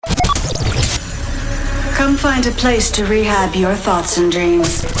Come find a place to rehab your thoughts and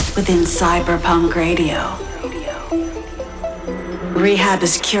dreams within Cyberpunk Radio. Rehab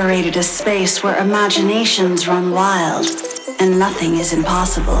has curated a space where imaginations run wild and nothing is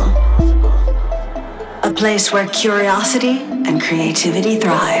impossible. A place where curiosity and creativity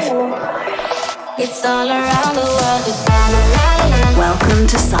thrive. It's all around the world. It's all around. Welcome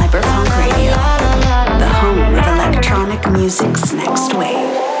to Cyberpunk Radio, the home of electronic music's next wave.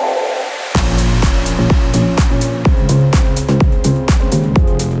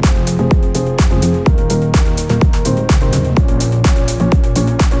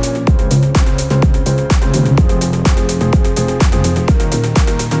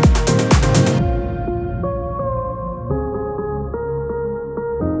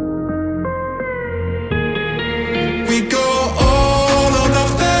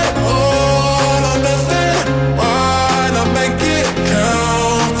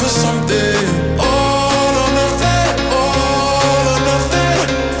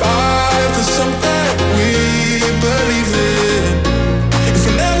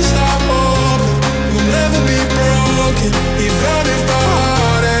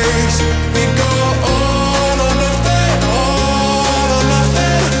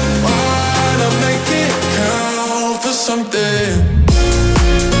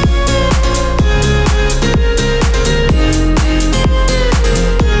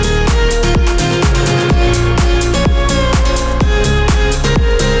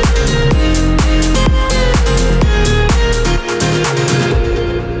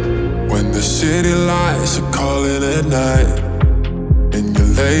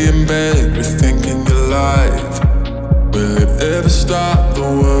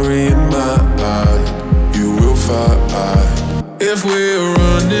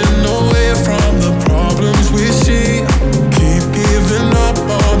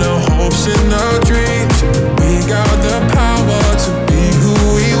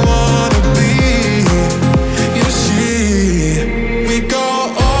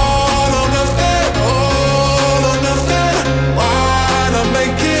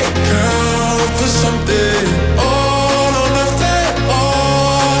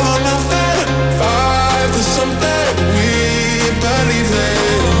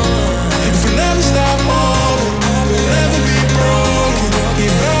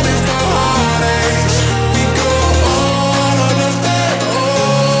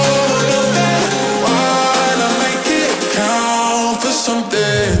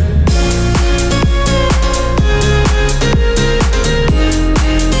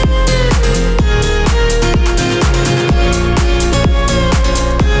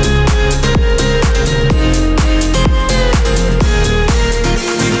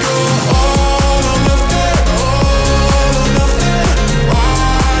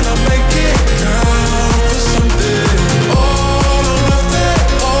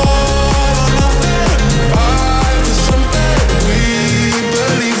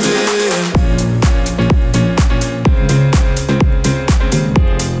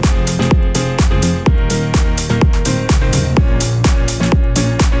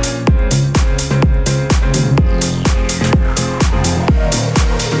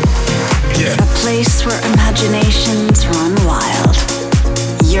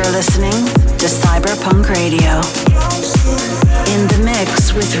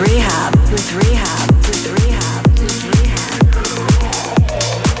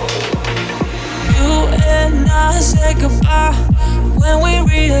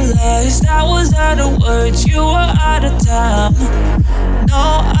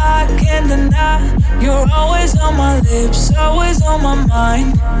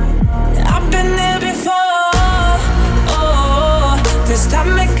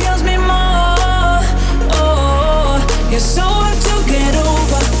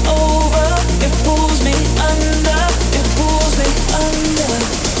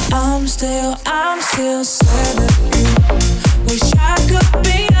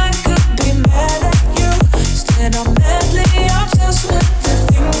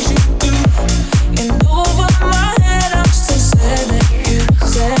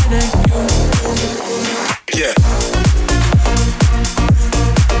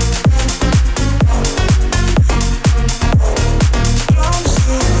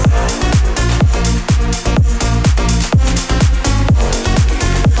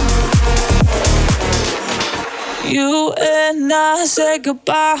 Said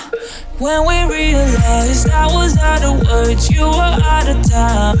goodbye when we realized I was out of words, you were out of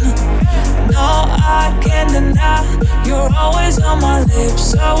time. No, I can't deny, you're always on my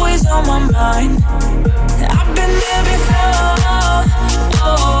lips, always on my mind. I've been there before,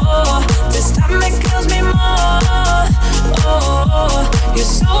 oh, this time it kills me more.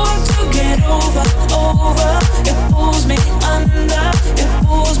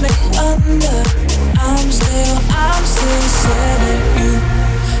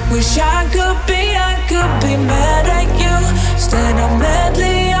 Wish I could be mad at you. Instead I'm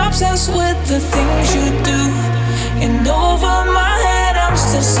madly obsessed with the things you do. And over my head I'm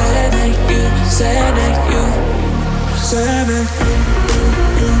still sad at you, sad at you, sad at you,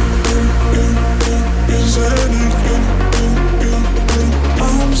 sad at you.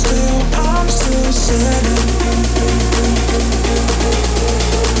 I'm still sad at you.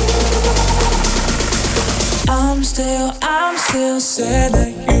 I'm still sad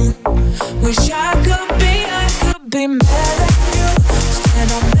at you. Wish I could be mad at you. Instead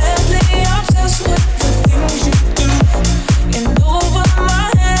I'm madly obsessed with the things you do. And over my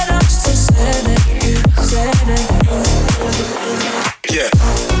head I'm still sad at you, sad at you. Yeah.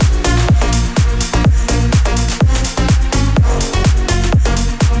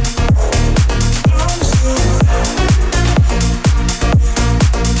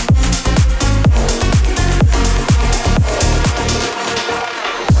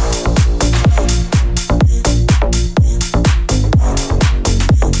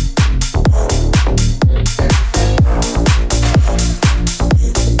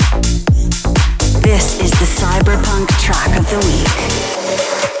 The week.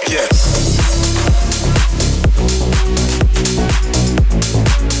 Yes.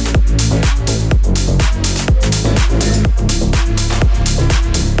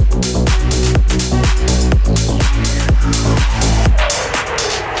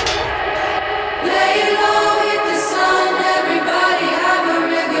 Lay low, hit the sun, everybody have a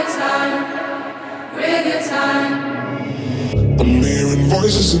real good time, real good time. I'm hearing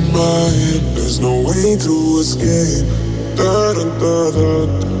voices in my head, there's no way to escape. Da-da-da-da,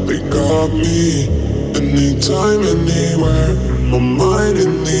 they got me. Anytime, anywhere, my mind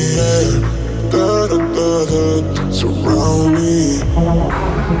in the air. Da-da-da-da, surround me.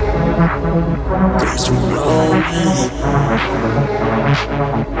 They surround me.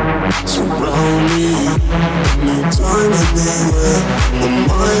 Surround me. Anytime, anywhere, my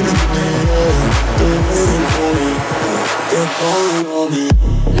mind in the air. They're waiting for me, they're calling on me.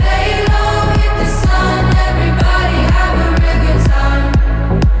 Lay low, hit the sun, everybody have a real good time,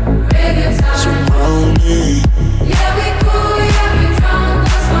 real good time. Surround me. Yeah, we cool, yeah, we drunk,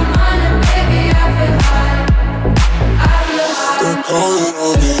 lost my mind and baby I feel high, I feel high. They're calling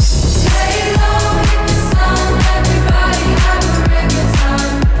on me. Lay low, hit the sun, everybody have a real good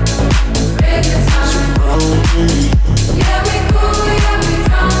time, real good time. Surround me. Yeah, we cool, yeah, we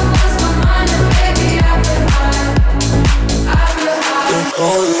drunk, lost my mind and baby I feel high, I feel high. They're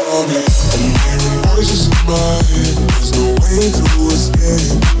calling on me. I'm hearing voices in my head, there's no way to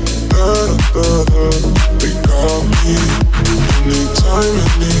escape. Da-da-da-da, they got me. Anytime,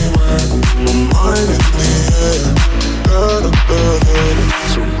 anywhere, my mind in the air. Da-da-da-da,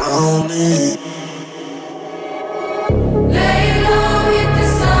 surround me. Lay low, hit the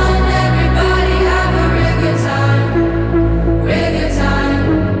sun, everybody have a real good time, real good time.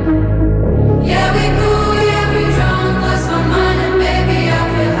 Yeah, we cool, yeah, we drunk, lost my mind and baby I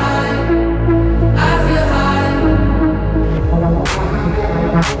feel high, I feel high.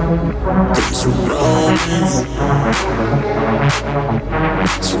 They surround me.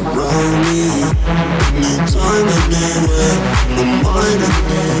 Surround me. Anytime, anywhere, my mind in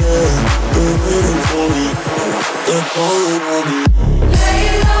the air. They're waiting for me, they're calling on me. Lay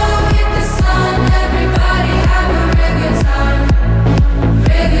low, hit the sun, everybody have a real good time,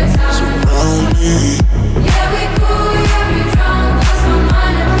 real good time. Surround me. Yeah, we cool, yeah, we drunk, lost my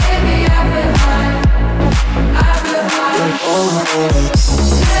mind and baby I feel high, I feel high. They're calling on me.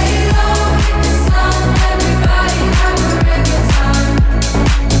 Lay low, hit the sun, everybody have a real good time,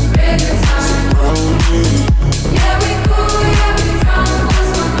 real good time. Surround me. Yeah, we cool, yeah, we drunk,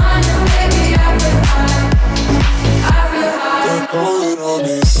 lost my mind and baby I feel high, I feel high. They're calling on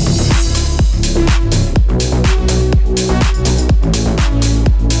me.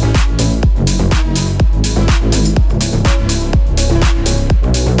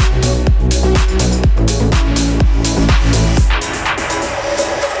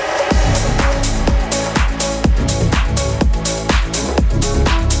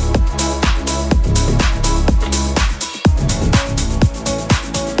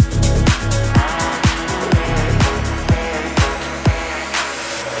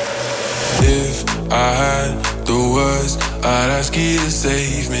 If I had the words, I'd ask you to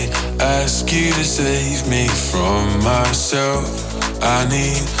save me, ask you to save me from myself. I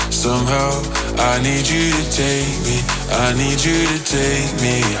need some help, I need you to take me, I need you to take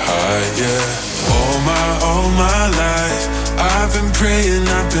me higher. All my life, I've been praying,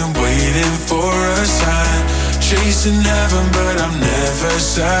 I've been waiting for a sign. Chasing heaven, but I'm never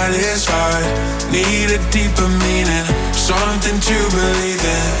satisfied. Need a deeper meaning, something to believe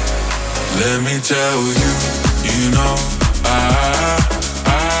in. Let me tell you, you know, I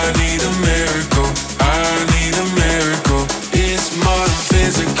need a miracle. I need a miracle. It's more than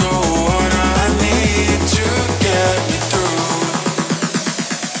physical. What I need to get me through.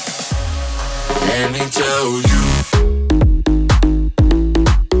 Let me tell you.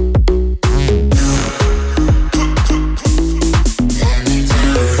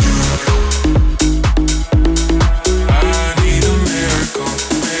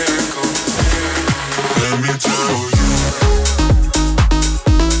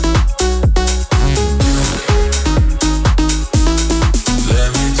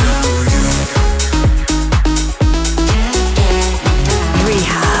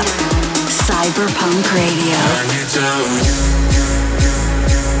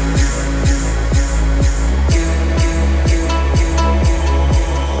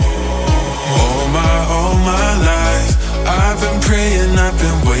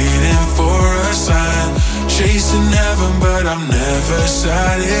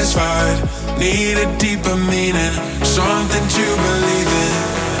 Satisfied, need a deeper meaning, something to believe in.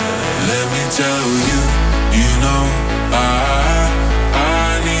 Let me tell you, you know,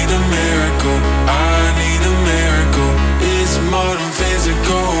 I need a miracle. I need a miracle. It's more than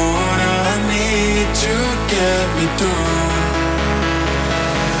physical. What I need to get me through.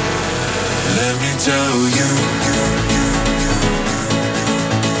 Let me tell you.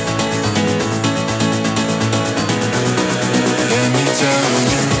 Let me tell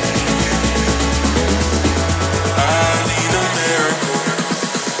you, I need a miracle.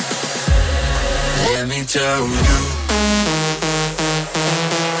 Let me tell you.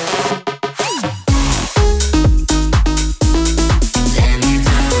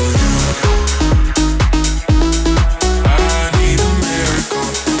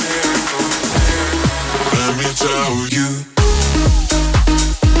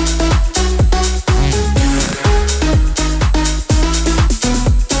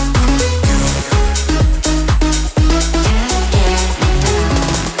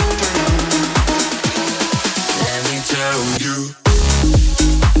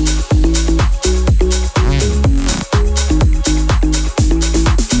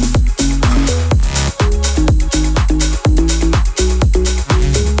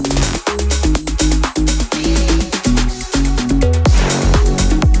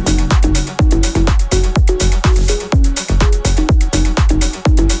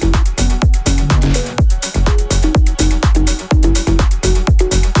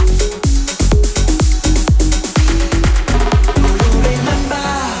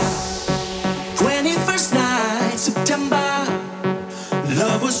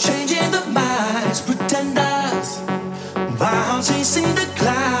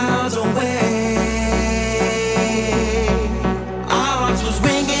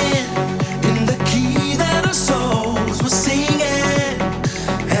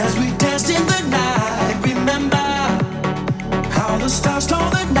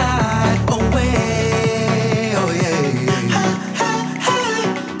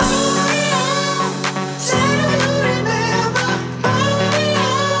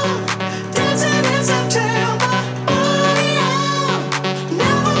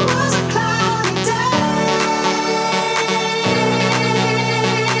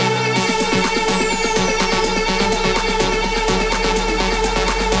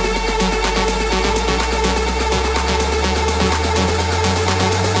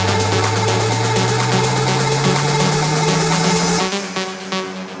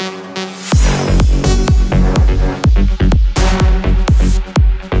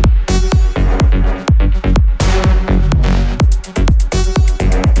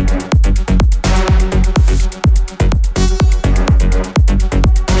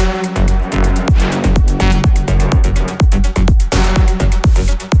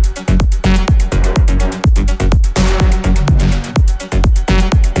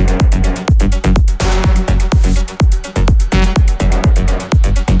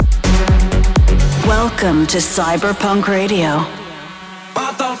 Welcome to Cyberpunk Radio.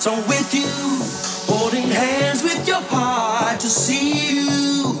 My thoughts are with you, holding hands with your heart to see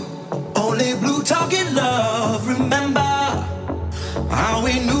you. Only blue talking love, remember how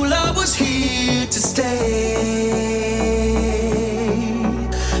we knew love was here to stay.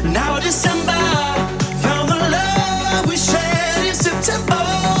 Now December found the love we shared in September.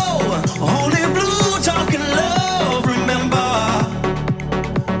 Only blue talking love, remember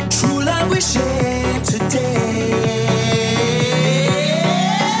true love we shared today.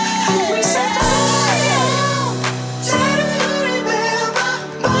 We said, oh,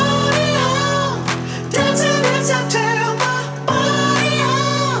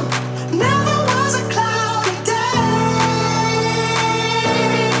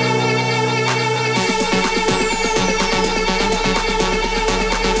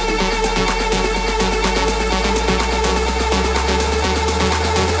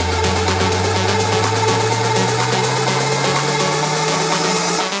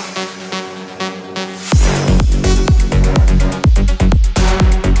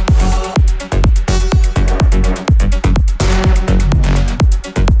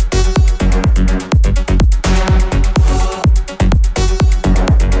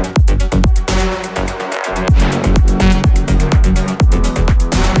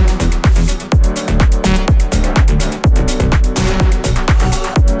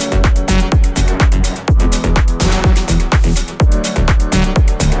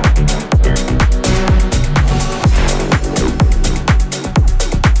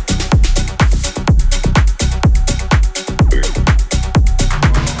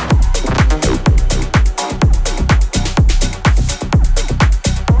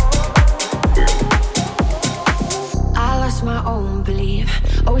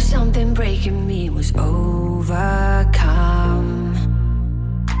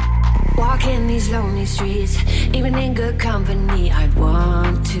 these lonely streets. Even in good company, I'd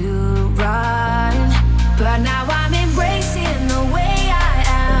want to run. But now I'm embracing the way I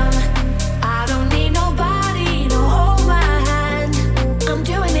am. I don't need nobody to hold my hand. I'm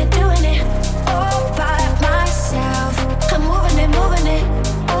doing it all by myself. I'm moving it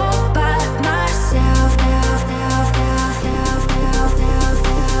all by myself.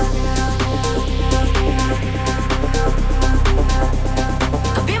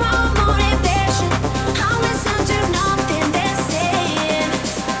 I'll be my own motivation. I'll listen to nothing they're saying.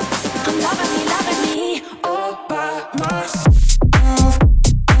 I'm loving me all by myself.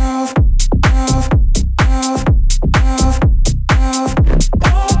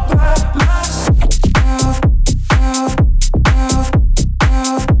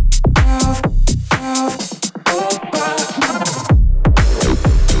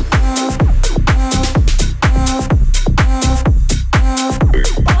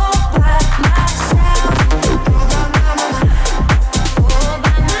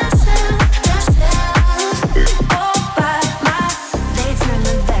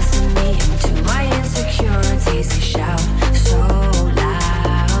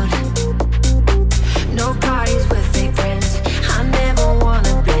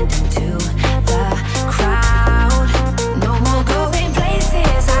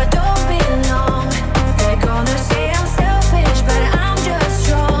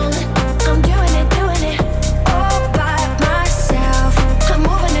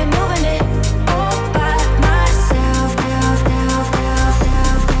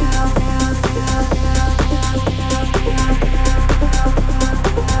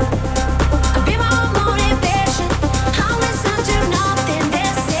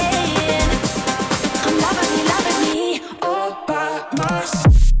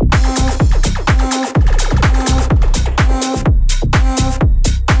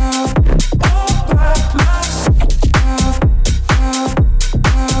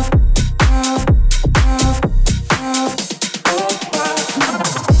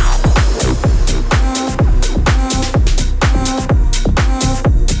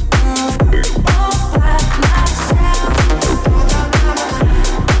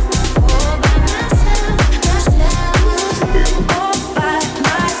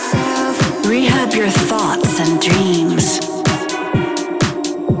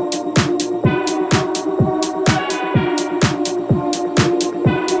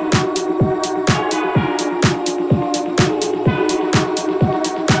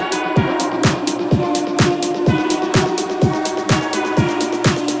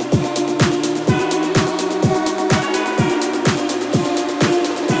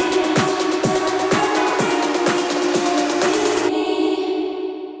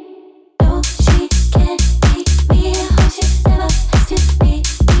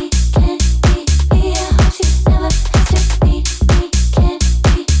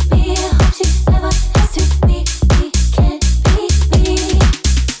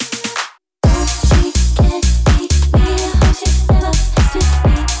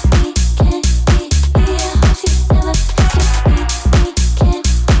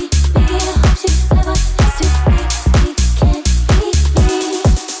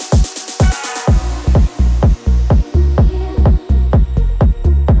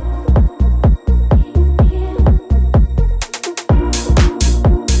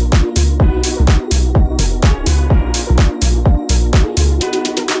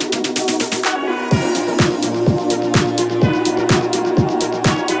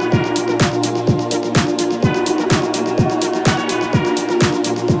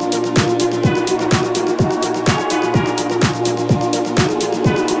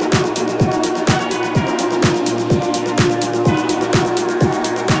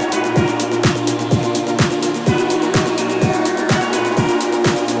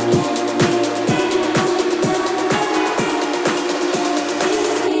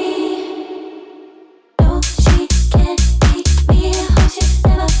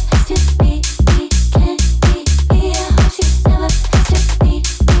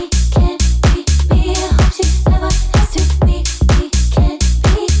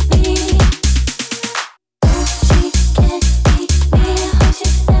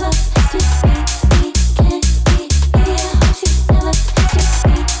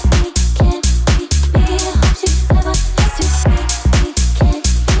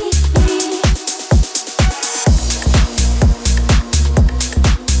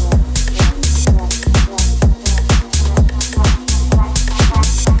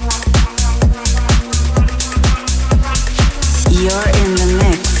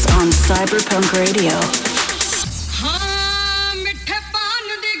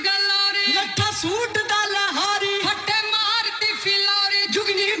 Suit दा लहारी फटे मारती Phillauri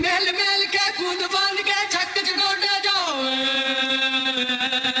जुगनी mail मेल के कूद बांध के छक च गोडे जाओ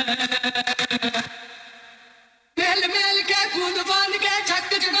मेल मेल के कूद बांध के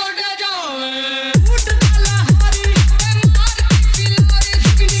छक च गोडे जाओ सूट दा लहारी फटे मारती फिलौरी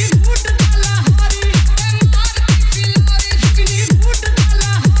जुगनी सूट दा लहारी फटे मारती फिलौरी जुगनी सूट दा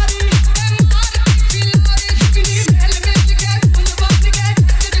लहारी फटे मारती फिलौरी जुगनी मेल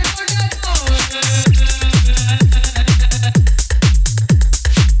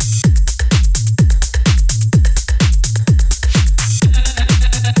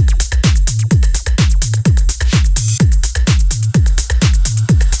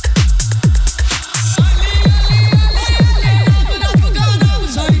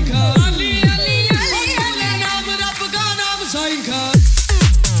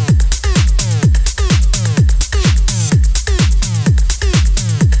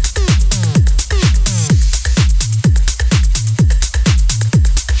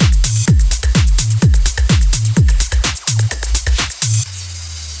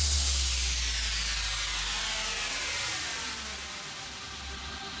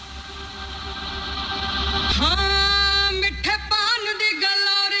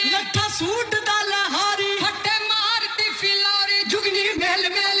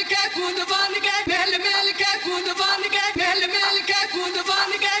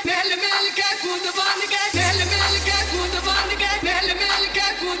मेल के कूद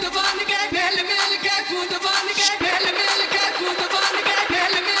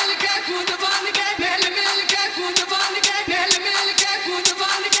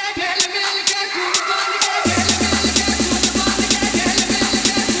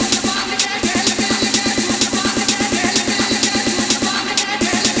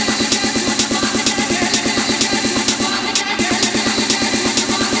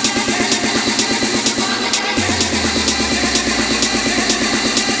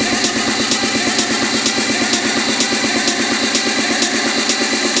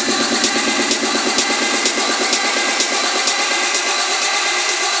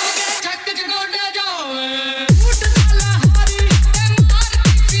बांध के छक च गोडे जाओ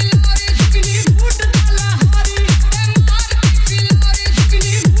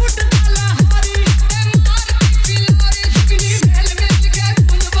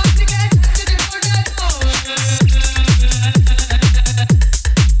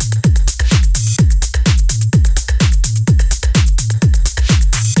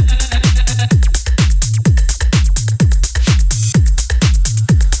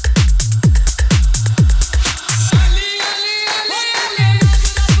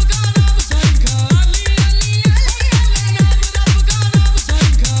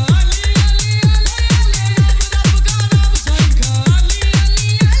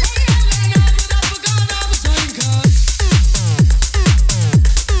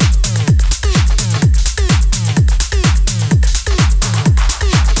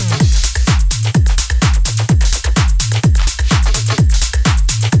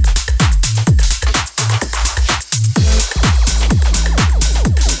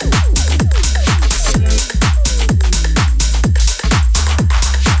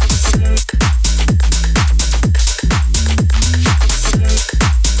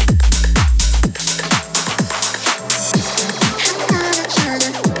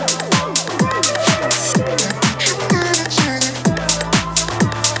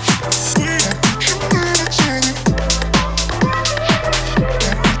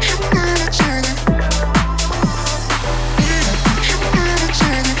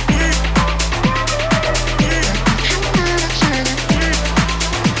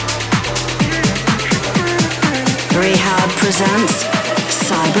presents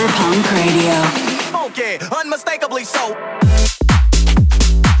Cyberpunk Radio. Funky, unmistakably so.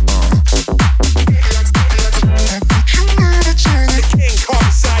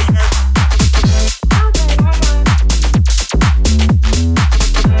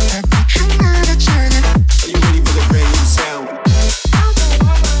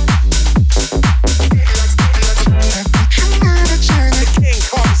 The King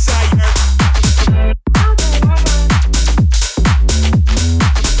Collis.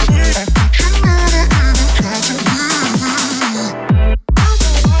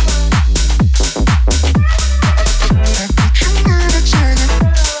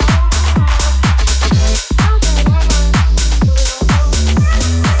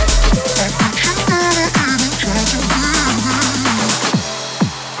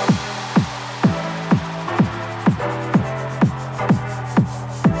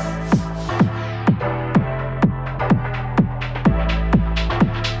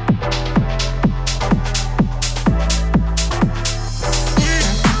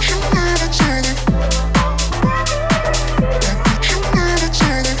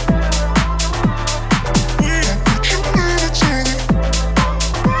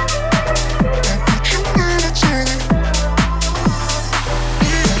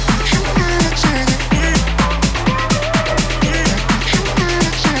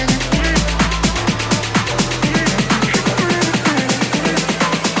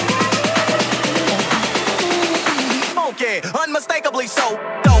 so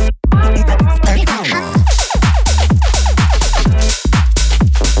dope.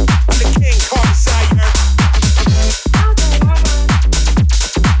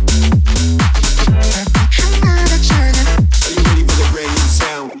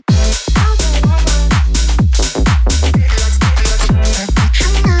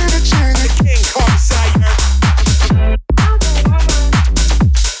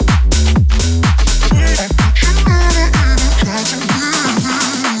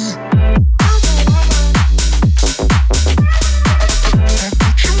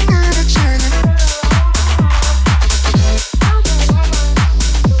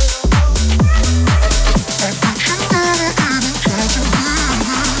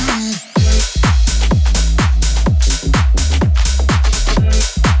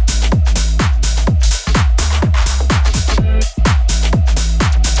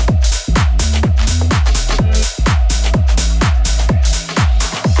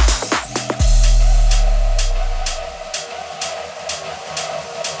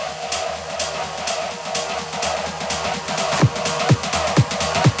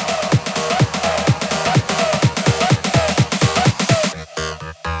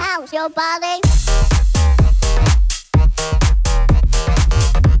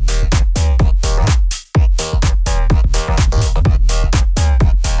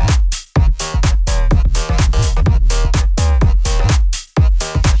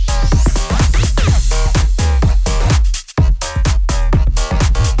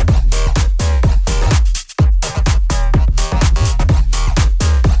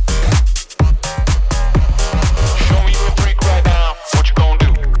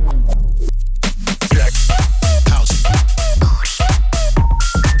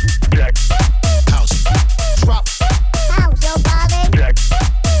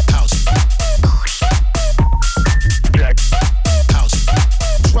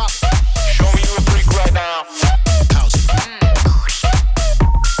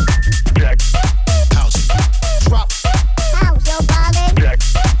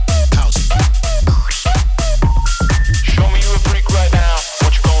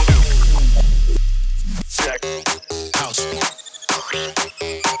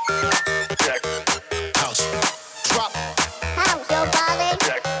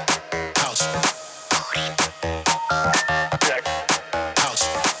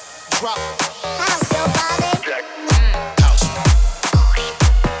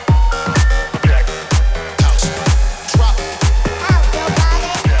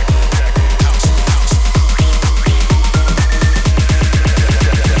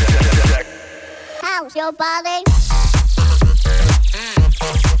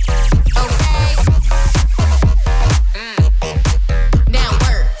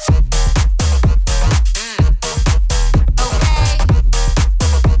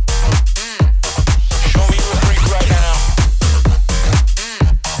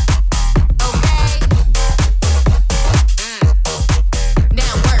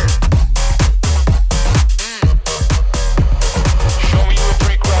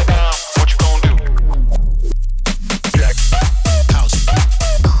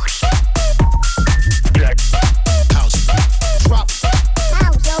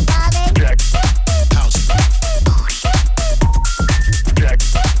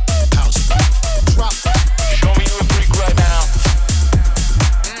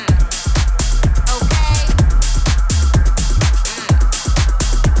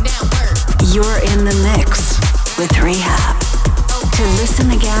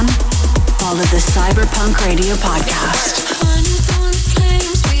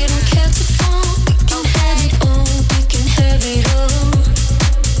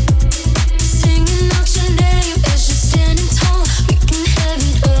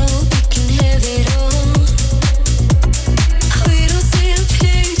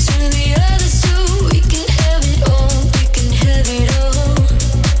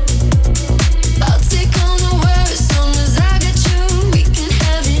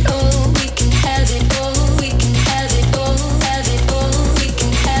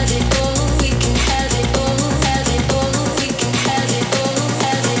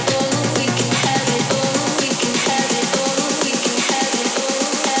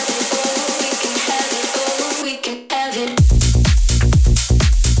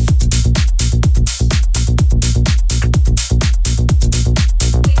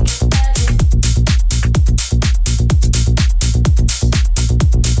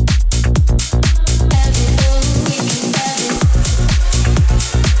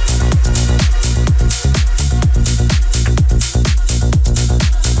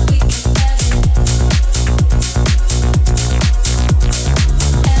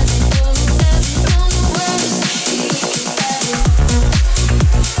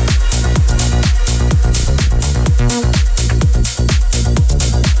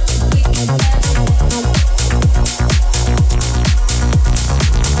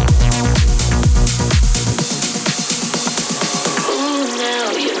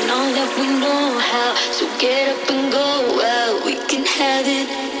 it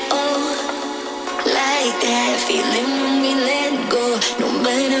all. Like that feeling when we let go. No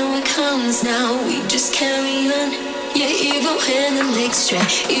matter what comes now, we just carry on. Yeah, even when the legs dry,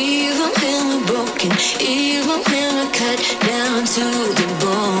 even when we're broken, even when we're cut down to the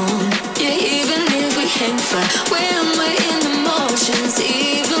bone. Yeah, even if we hang fire, when we're in the motions,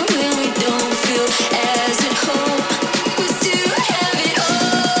 even when we don't feel as at home, we still have it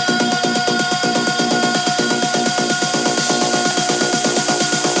all.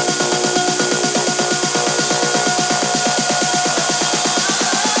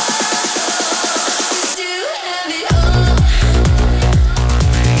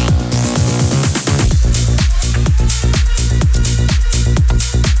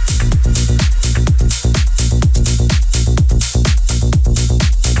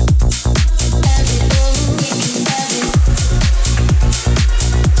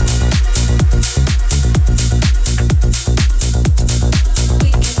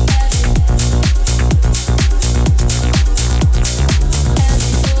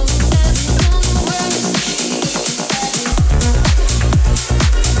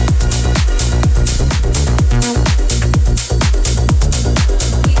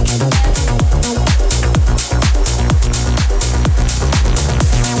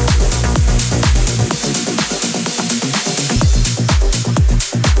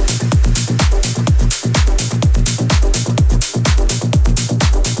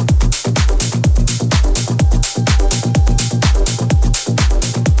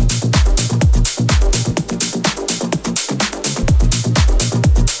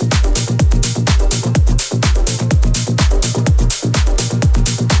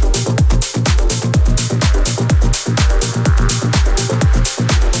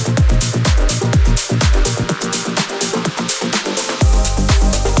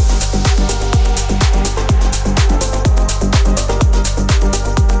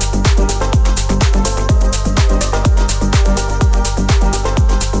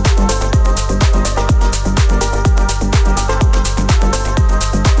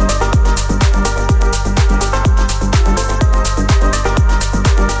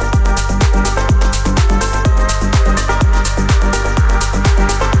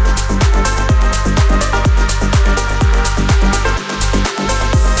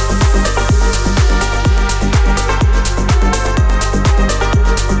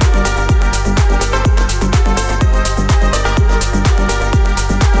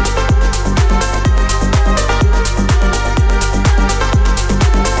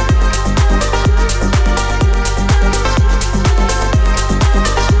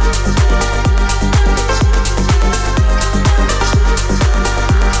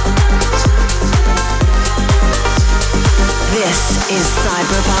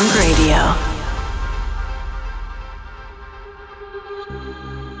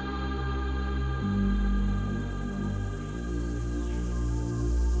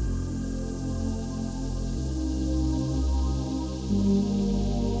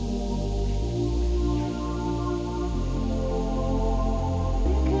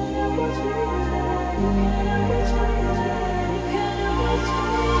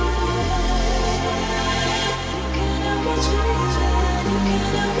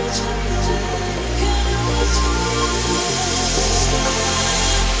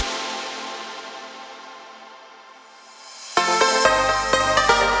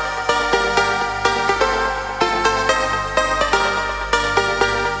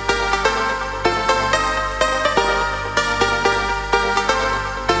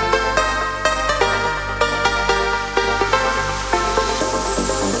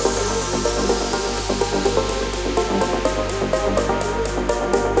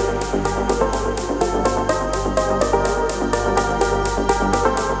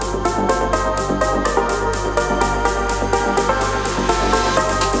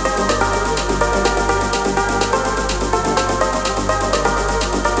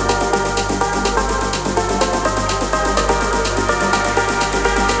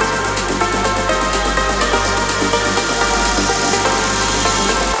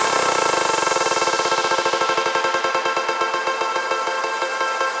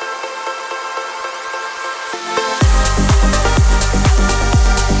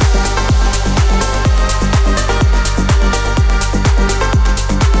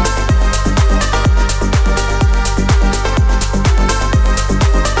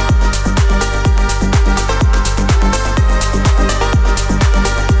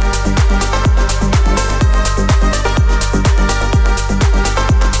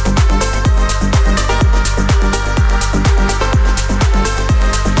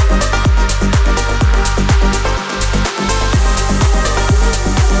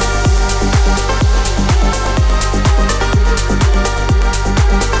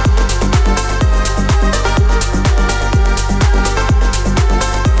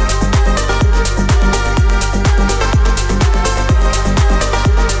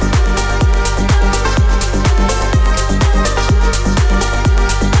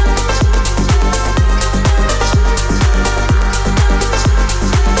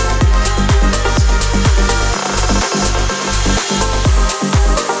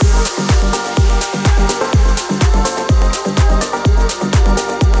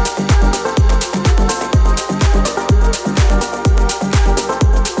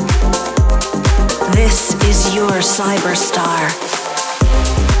 cyberstar.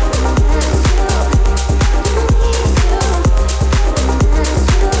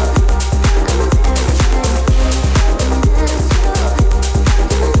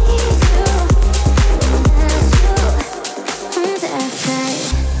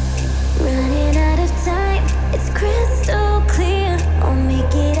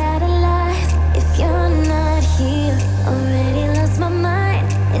 Already lost my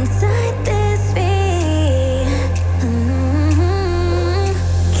mind inside this fear.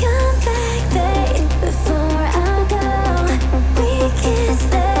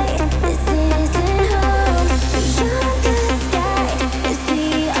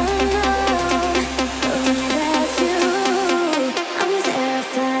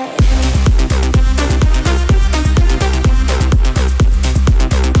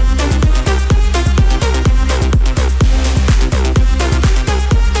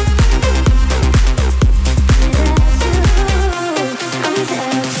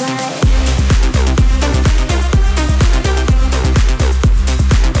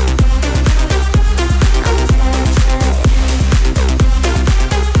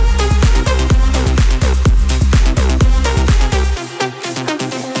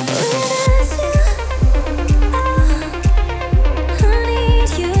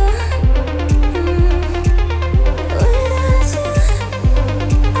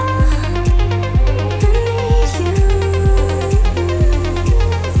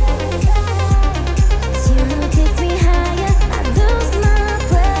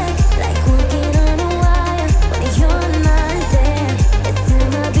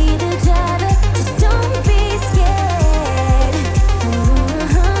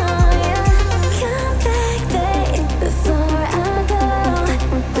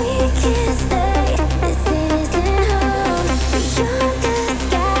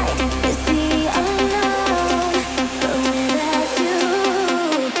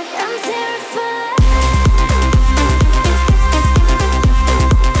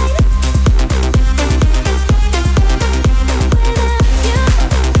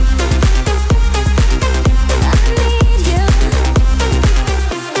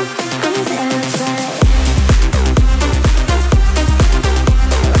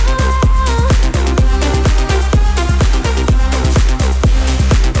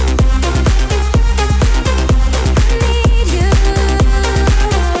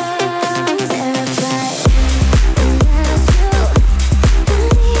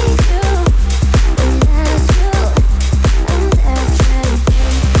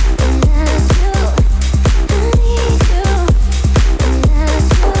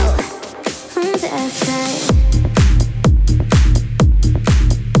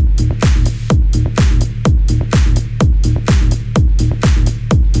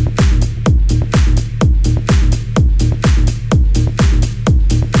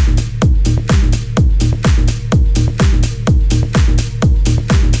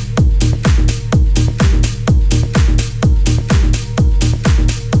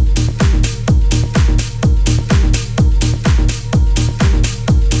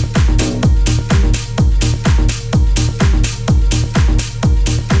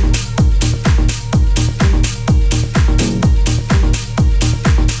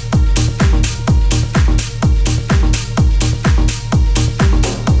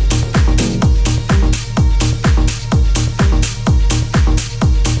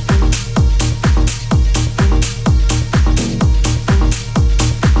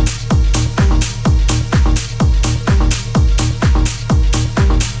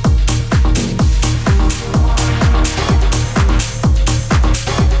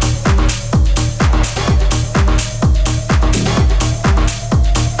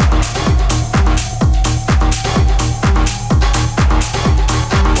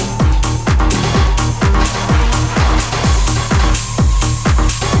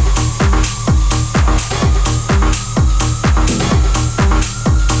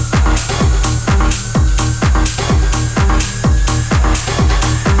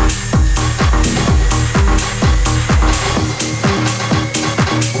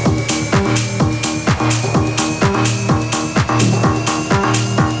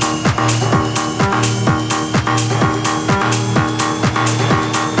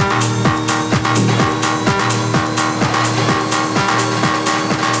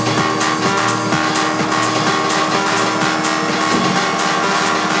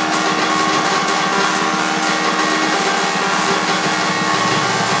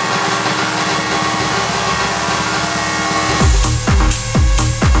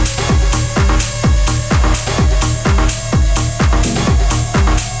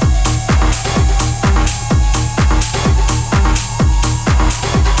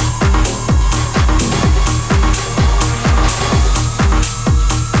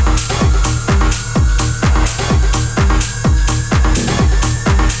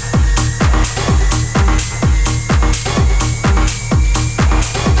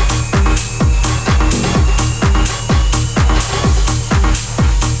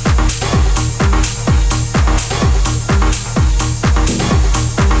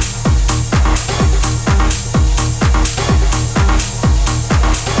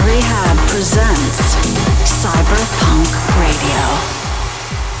 Rehab presents Cyberpunk Radio.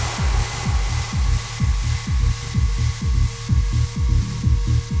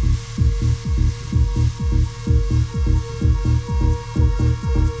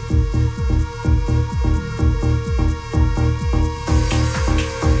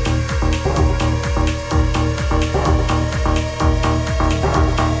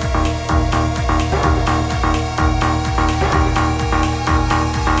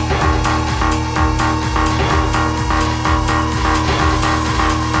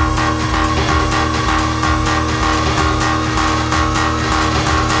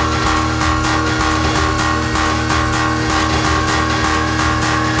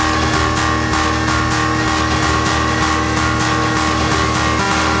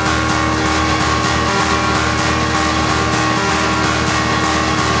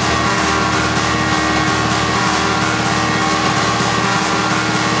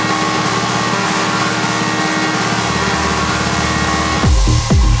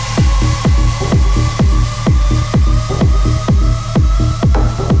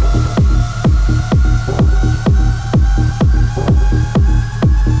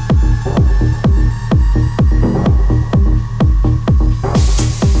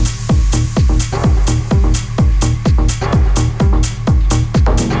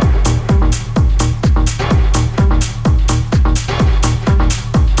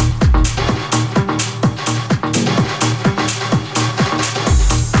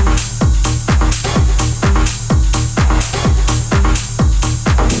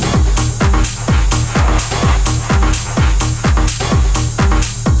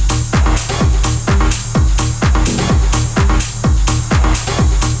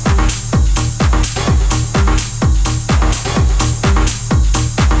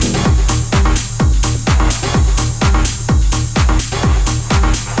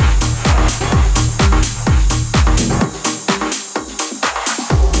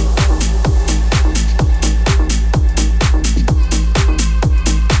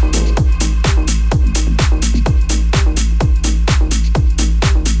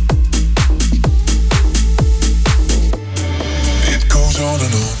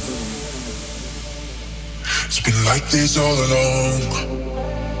 All along,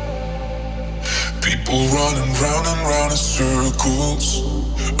 people running round and round in circles,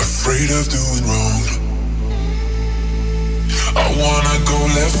 afraid of doing wrong. I wanna go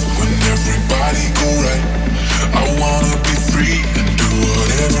left when everybody go right. I wanna be free and do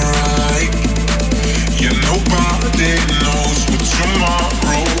whatever I like. Yeah, nobody knows what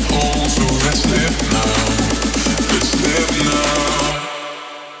tomorrow holds, so let's live now. Let's live now.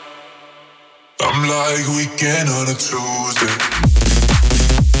 I'm like weekend on a Tuesday.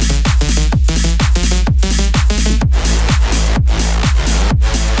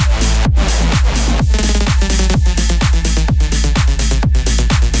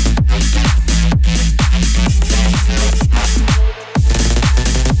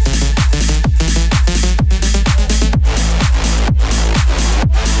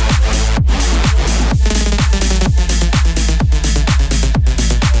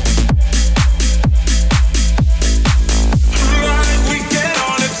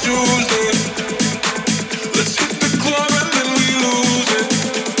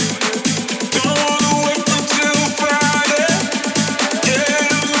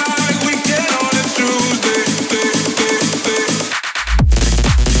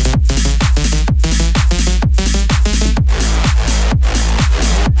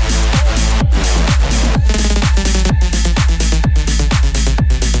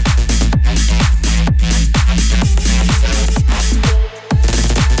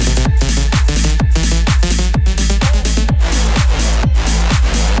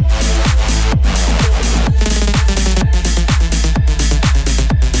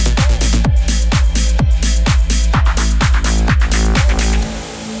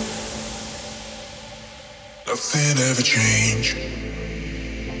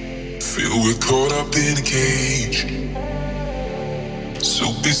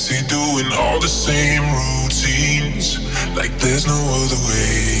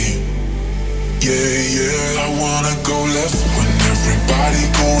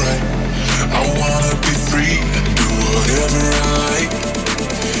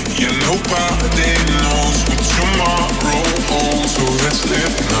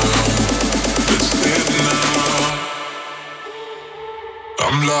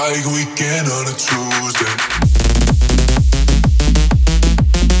 I'm like weekend on a Tuesday.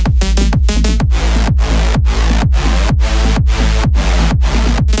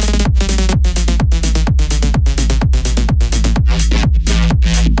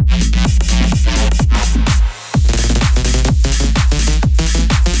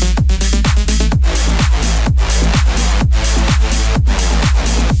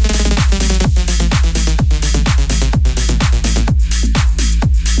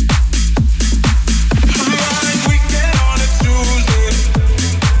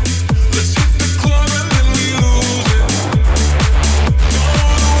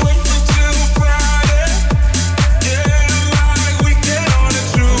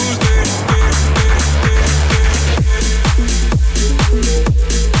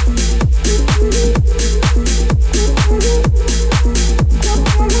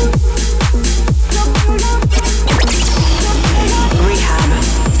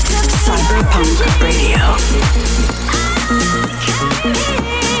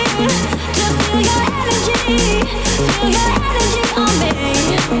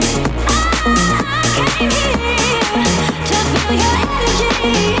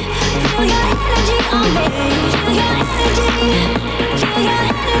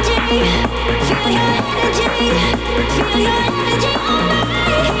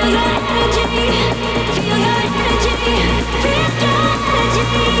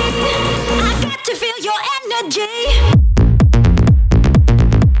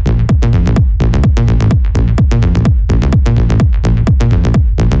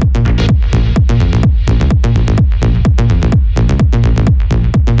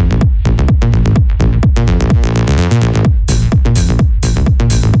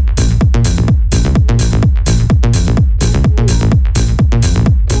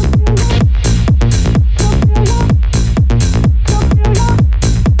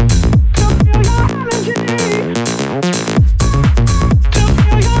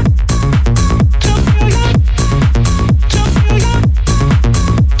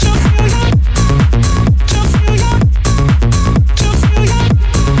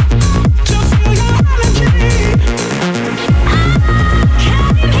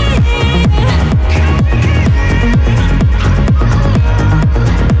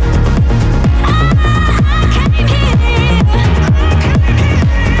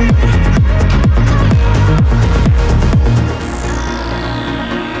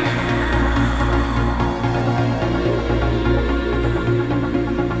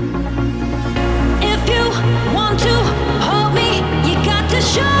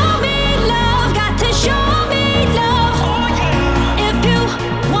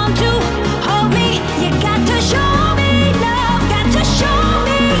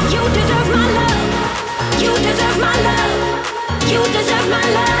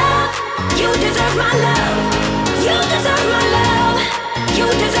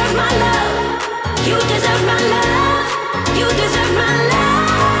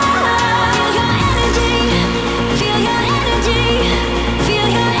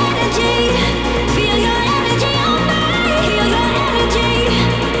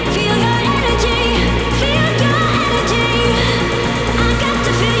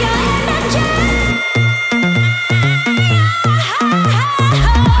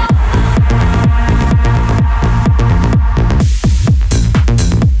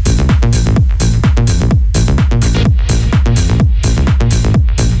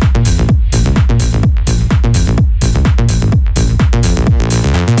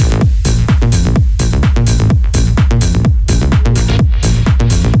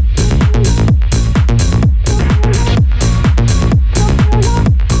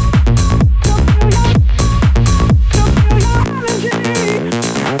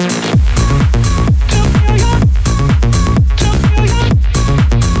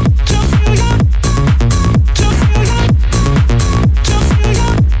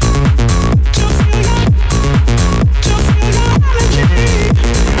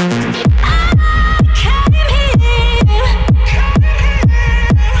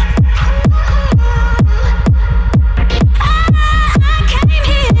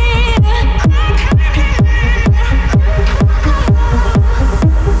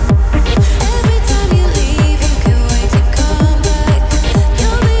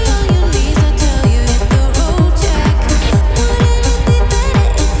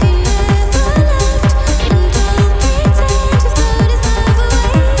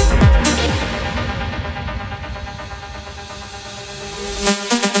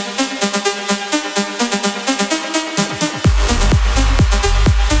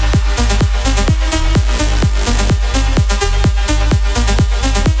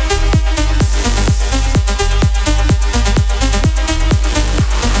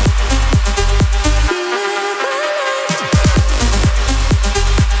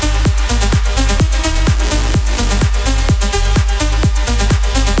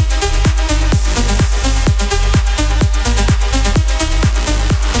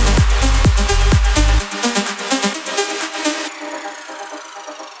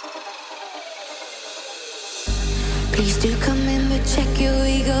 Please do come in, but check your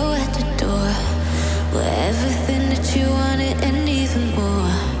ego at the door. We're everything that you wanted and even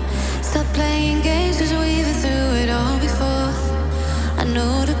more. Stop playing games, cause we've been through it all before. I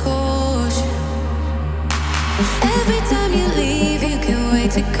know the course. Every time you leave, you can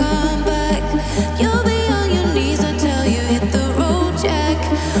wait to come back. You'll be on your knees until you hit the road, Jack.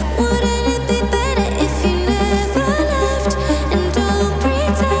 Wouldn't it be better if you never left? And don't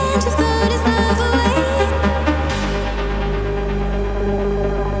pretend you thought it's never away.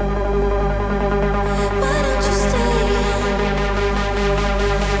 Why don't you stay?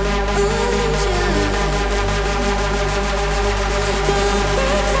 Wouldn't you? Don't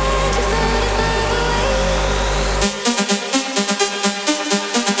pretend you thought it's never away.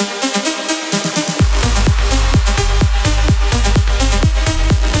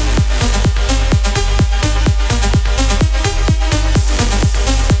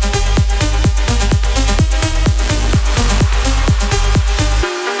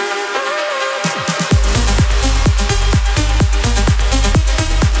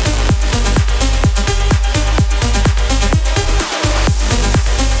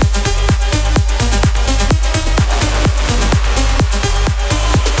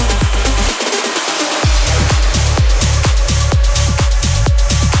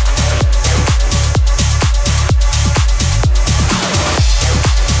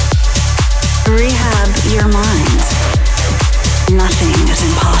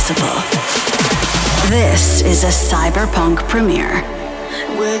 possible. This is a cyberpunk premiere.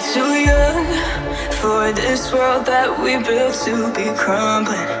 We're too young for this world that we built to be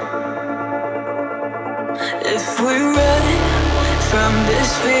crumbling. If we run from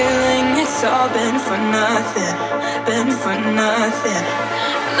this feeling, it's all been for nothing, been for nothing.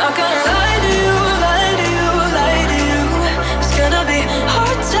 I'm not gonna lie to you, lie to you, lie to you. It's gonna be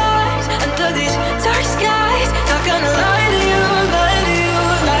hard times under these dark skies. Not gonna lie to you, lie to you,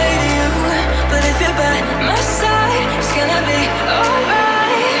 lie to you. But if you're by my side, it's gonna be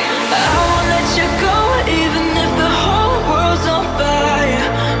alright. I won't let you go, even if the whole world's on fire,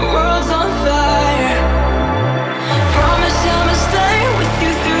 world's on fire. Promise I'ma stay with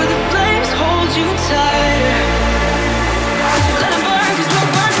you through the flames, hold you tighter. Let it burn, 'cause we'll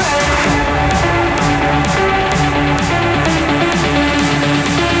burn brighter.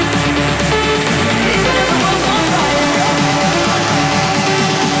 Even if the world's on fire.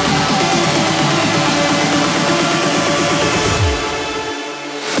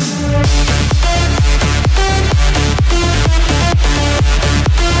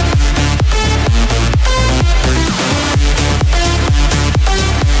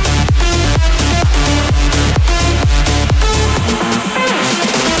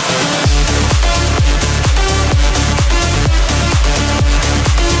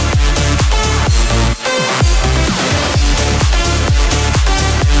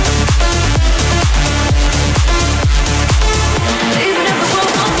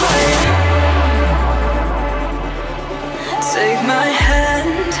 Take my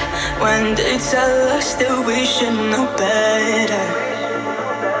hand when they tell us that we should know better.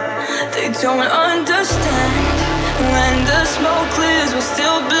 They don't understand. When the smoke clears, we'll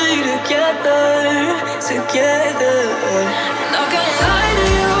still be together, together. Not gonna lie to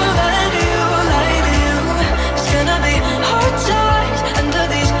you.